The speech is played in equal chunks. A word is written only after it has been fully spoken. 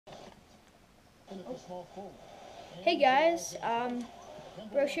Hey guys,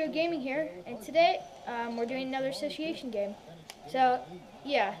 Broshowgaming here, and today we're doing another Association game. So,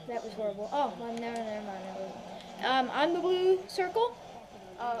 yeah, that was horrible. Oh, well, never mind. I'm the blue circle.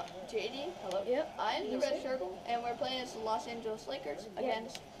 JD, hello. Yep. I'm the red circle, and we're playing as the Los Angeles Lakers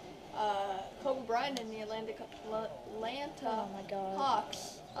against Kobe Bryant and the Atlanta Oh my God.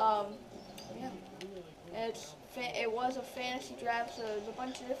 Hawks. Yeah. It was a fantasy draft, so there's a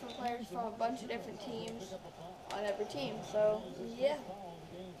bunch of different players from a bunch of different teams on every team. So yeah.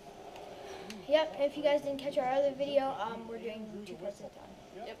 Yep. If you guys didn't catch our other video, we're doing 2 parts at a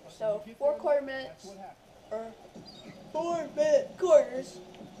time. Yep. So 4 quarter minutes or 4-minute quarters.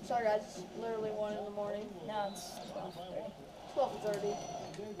 Sorry guys, it's literally 1 in the morning. Now it's 12:30. 12:30.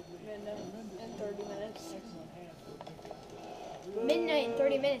 In 30 minutes. Midnight in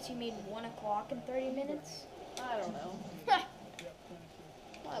 30 minutes. You mean 1 o'clock in 30 minutes? I don't know.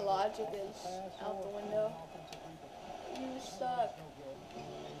 My logic is out the window. You suck.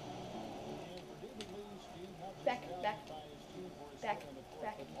 Back.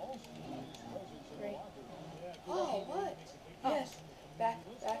 Great. Oh, what? Yes. Back.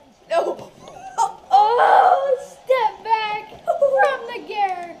 No. Oh, step back from the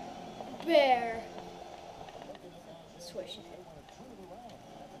bear. Swish it.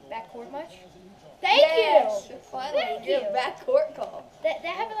 Backcourt much? Thank you. Finally, Thank get you. a backcourt call. That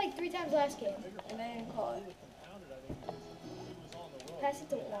happened like 3 times last game. And they didn't call it. Pass it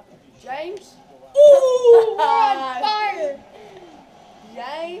to Walker. James. Ooh, we're on fire.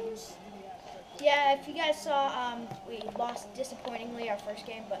 James. Yeah, if you guys saw, we lost disappointingly our first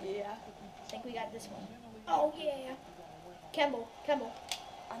game, but Yeah. I think we got this one. Oh yeah. Kemble.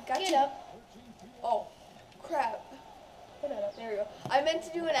 I got Get you. up. Oh, crap. Put it up. There we go. I meant to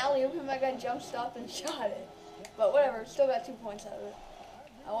do an alley-oop and my guy jump stopped and shot it. But whatever, still got 2 points out of it.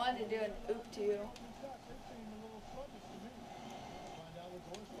 I wanted to do an oop to you.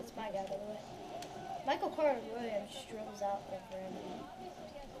 That's my guy, by the way. Michael Carter Williams just dribbles out over him.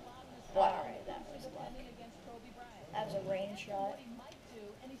 Wow. Alright, that was luck. That was a range shot.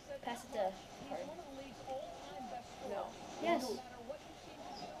 Pass it to Carter. No. Yes.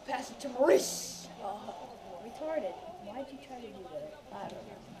 Pass it to Maurice. Retarded. Why'd you try to do that? I don't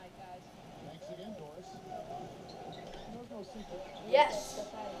know. Yes.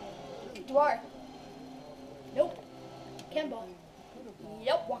 Dwar. Nope. Kemba.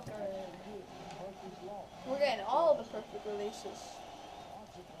 Yep. Walker. We're getting all the perfect releases.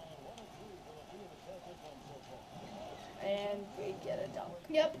 And we get a dunk.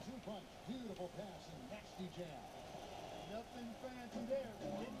 Yep.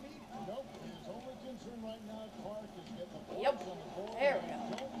 Yep. There we go.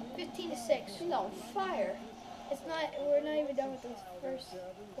 15-6. She's on fire. It's not. We're not even done with this first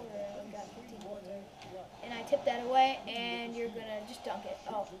quarter. And we got 15 points. And I tipped that away, and you're gonna just dunk it.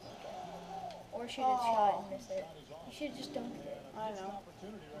 Oh. Okay. Or shoot a shot and miss it. You should have just dunked it. I know. What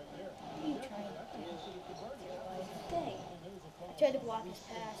are you trying to do? Dang. I tried to block his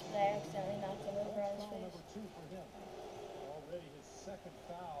pass, but I accidentally knocked it over on his face. Already his second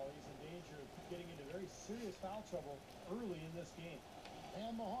foul. He's in danger of getting into very serious foul trouble early in this game.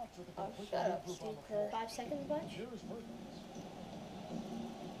 And the Hawks with the complete shut up, group on the Steve floor. 5 seconds bunch? Here is Perkins.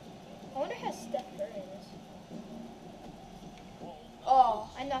 I wonder how Steph Curry is. Oh.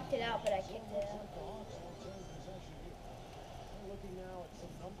 I knocked it out, but I kicked it out. We're looking now at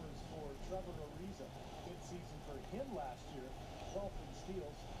some numbers for Trevor Ariza. Good season for him last year. 12 for the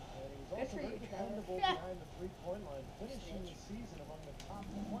steals. And he was Good also for very you, dependable Trevor. behind the three-point line, finishing the season among the top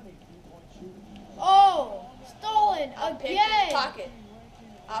 20 three-point shooters. Oh! Stolen I picked his again! pocket.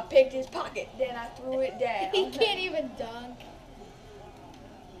 I picked his pocket, then I threw it down. He can't even dunk.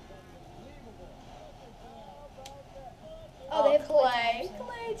 Oh, they have Clay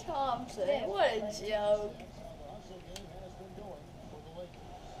Thompson. Thompson. They have What a Klay. joke. The hustle game has been going for the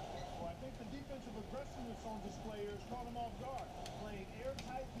Lakers. Well, I think the defensive aggressiveness on display here has caught him off guard. Playing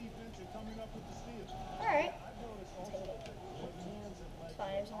airtight defense and coming up with the steal. Alright. I've noticed also that quick hands and It's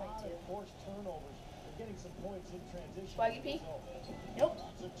fine, there's only 2. forced turnovers. They're getting some points in transition. Swaggy P? Nope.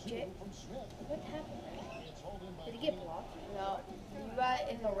 It's a Jay. two from Smith. What happened there? It's hold in by Did he get blocked? No, you got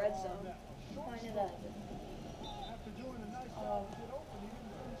it in the red zone. I know that. after doing a nice job to get open. He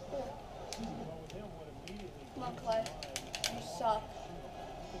didn't finish that. Well, with him, what immediately Come on, Clay. You suck.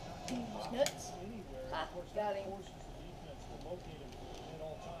 He's nuts. anywhere, Ha, of course, got that him. forces the defense to locate him at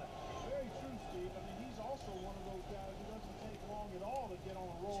all times. Very true, Steve. I mean, he's also one of those guys who doesn't take long at all to get on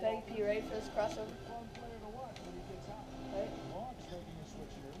a roll. Swaggy P ready for this crossover? Fun player to watch when he gets out. Right? Hawks making a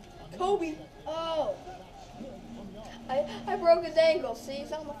switch here. Kobe. Oh. I broke his ankle. See,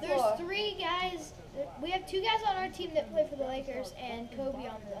 he's on the There's floor. 3 guys. We have 2 guys on our team that play for the Lakers, and Kobe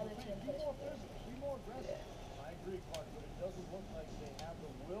on the other team plays for the Lakers. Be more aggressive. I agree, Clark, but it doesn't look like they have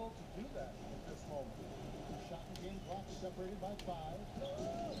the will to do that at this moment. Shot and game clock separated by 5.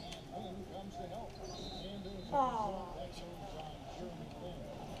 And in comes the help. And there's a Oh. that goes on Jeremy Lin.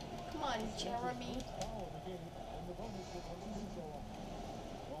 Come on, Jeremy. Foul in the game, and the bonus with a free throw line.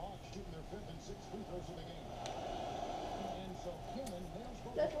 The Hawks shooting their 5th and 6th free throws of the game. And so Cannon nails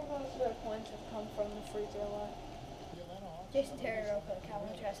both. That's where most of their points have come from, the free throw line. The Atlanta Hawks. Jason Terry, real quick. I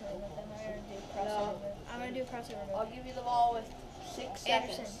want to try something with them. I'm going to do crossover move. I'm going to do a crossover I'll move. give you the ball with 6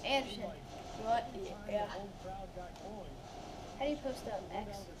 Anderson. seconds. Anderson. You want? Yeah. Whole crowd got going. How do you post up?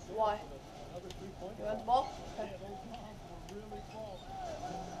 X. Why? Another 3-point. You want the ball? Okay. Yeah, those knobs were really close.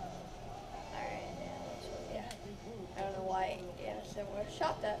 Alright, now let's go. Yeah. I don't know why Anderson would have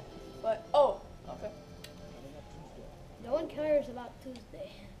shot that, but okay. No one cares about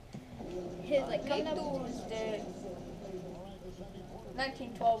Tuesday. His like coming up. Tuesday.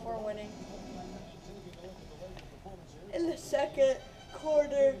 19-12, we're winning. And the second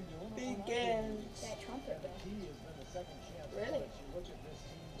quarter begins. That trumpet though. He has been the second chance. Really? You look at this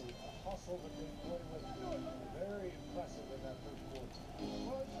team, the hustle that they play with, very impressive in that first quarter.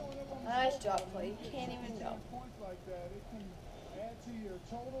 Well, you know, whenever Nice job, play. You can't even know. points like that, it can add to your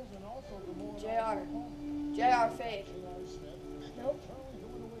totals and also the more. JR fade. Nope. Charlie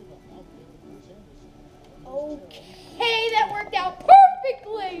going away without getting Chris Anderson. Okay, that worked out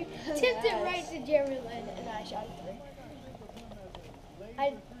perfectly. Tipped it right to Jeremy Lin, and I shot a 3.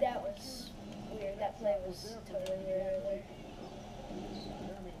 That was weird. That play was totally weird right there.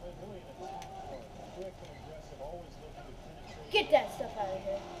 Jeremy Lin really in attack mode, quick and aggressive, always looking to penetrate. Get that stuff out of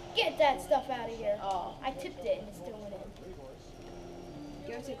here. Get that stuff out of here. Oh. I tipped it and it still went in.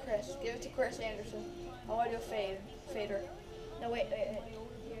 Give it to Chris. Give it to Chris Anderson. I want to do a fader. No, wait.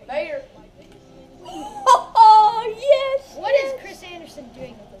 Fader. Oh, yes. What is Chris Anderson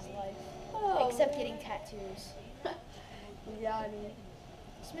doing with his life? Oh, Except getting tattoos. yeah, I mean,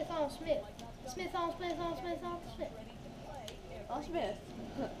 Smith on Smith. Smith on Smith on Smith on Smith. on Smith.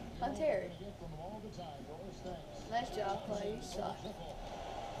 On Terry. From all the time, Doris, thanks. Nice job, play. You suck.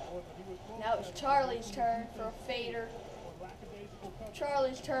 Now it's Charlie's turn for a fader.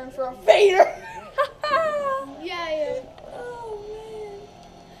 Charlie's turn for a fader. Yeah. Oh,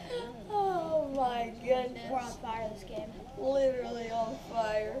 man. Oh, my goodness. We're on fire this game. Literally on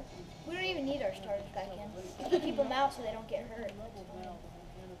fire. We don't even need our starters back in. We can keep them out so they don't get hurt.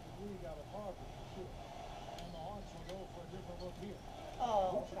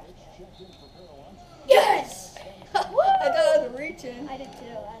 Oh, yes! I thought I was reaching. I did too.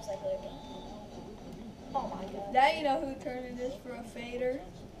 I was like, look. Oh my god. Now you know who turn it is for a fader.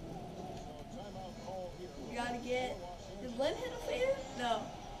 You gotta get. Did Lynn hit a fader? No.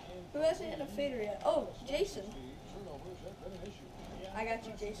 Who hasn't hit a fader yet? Oh, Jason. I got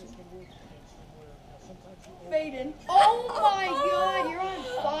you, Jason. Fading. Oh my god, you're on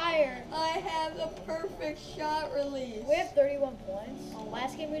fire. I have the perfect shot release. We have 31 points.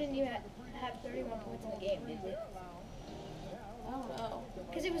 Last game we didn't even have 31 points in the game, did we? I don't know.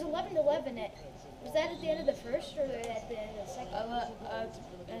 Because it was 11-11 at. Was that at the end of the first or at the end of the second? At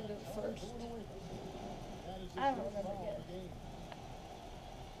the end of the first. I don't remember good.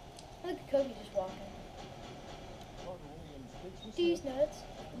 Look at Kobe just walking. These nuts.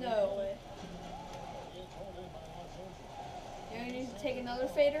 No way. You know who needs to take another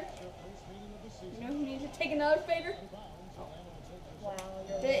fader? You know who needs to take another fader? Wow.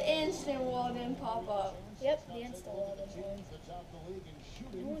 The instant wall didn't pop up. Yep, the insta wall didn't work.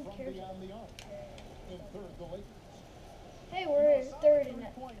 No one cares. Hey, we're third in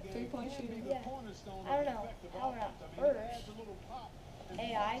that. 3-point shooting. Yeah. I don't know how we're not first.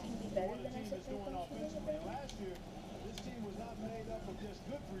 AI can be better than us at 3-point shooting.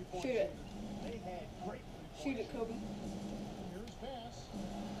 Shoot it. Shoot it, Kobe.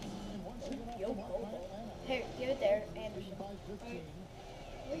 Yo, Kobe. Here, give it there, Anderson. Where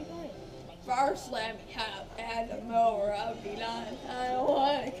are you going? Fire slam me out at the mower. I would be lying. I don't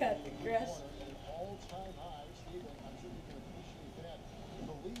want to cut the grass.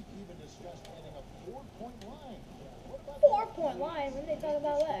 4-point line? When did they talk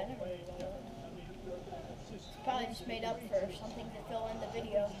about that? Probably just made up for something to fill in the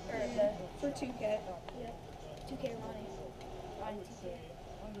video. Or the. For 2K. Yep. 2K Ronnie. Ronnie 2K.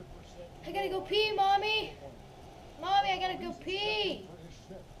 I gotta go pee, Mommy! Mommy, I gotta go pee!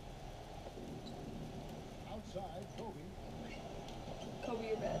 Kobe,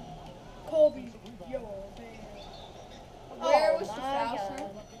 you're bad. Kobe, yo, Where was the my foul God. from?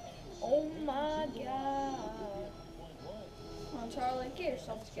 Oh my god.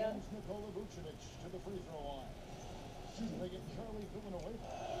 good. Nikola Vucevic to the free throw line. They get Charlie Villanueva.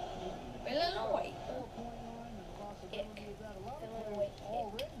 Villanueva. 4-point line and the possibility of that. A lot of players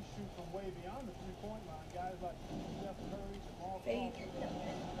already shoot from way beyond the 3-point line. Guys like Steph Curry, Jamal Fade. Crawford.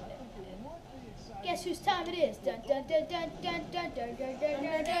 I think it would be exciting. Guess whose time it is? Dun dun dun dun dun dun dun dun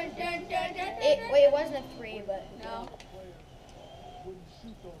dun dun dun. Wait, it wasn't a 3, but No. Players wouldn't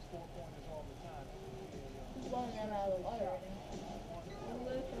shoot those 4-pointers all the time. blowing them out of the water.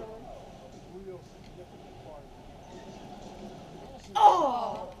 Literally. Real significant part of the game.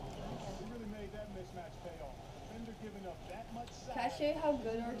 Oh! He really made that mismatch pay off. Defender giving up that much Can I size. show you how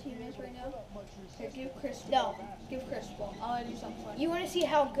good our team is right now? Okay, give Chris the No. ball. Give Chris the ball. I want to do something fun. You want to see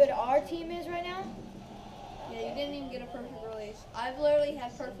how good our team is right now? Yeah, you didn't even get a perfect release. I've literally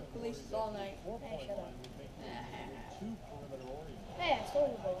had perfect releases all night. Hey, shut up. Two perimeter oriented. Hey, I stole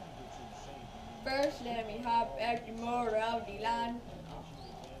the ball. It's insane. First, let me hop at the motor out the line.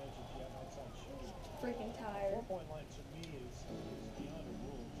 Advantage if you have outside shooting. Freaking tired. 4-point line to me is beyond the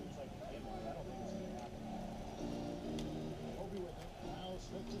rules. It's like a given. I don't think it's going to happen. Kobe with it. Now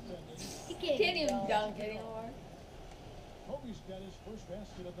Smith defending. He Can't even dunk anymore. Kobe's got his first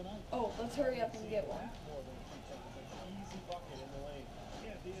basket of the night. Oh, let's hurry up and get one. More than 2 seconds. An easy bucket in the lane.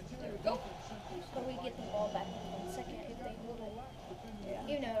 Yeah, the There interior we go. defense simply But we get the ball back in 1 second if they hold it. Yeah.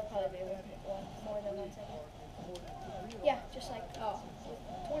 You know, it'll probably be more than 1 second. Yeah, just like Oh.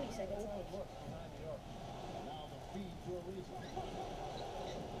 20 seconds. Look behind the arc. Now the feed to a reason.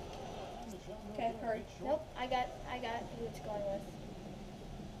 Okay, hurry. Nope, I got who it's going with.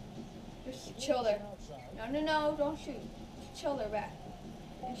 Just chill there. No, don't shoot. Just chill there back.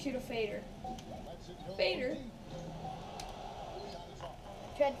 And shoot a fader. Fader.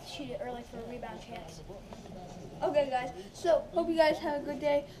 Tried to shoot it early for a rebound chance. Okay, guys. So, hope you guys have a good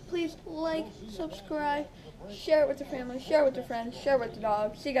day. Please like, subscribe, share it with your family, share it with your friends, share it with the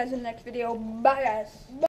dog. See you guys in the next video. Bye, guys.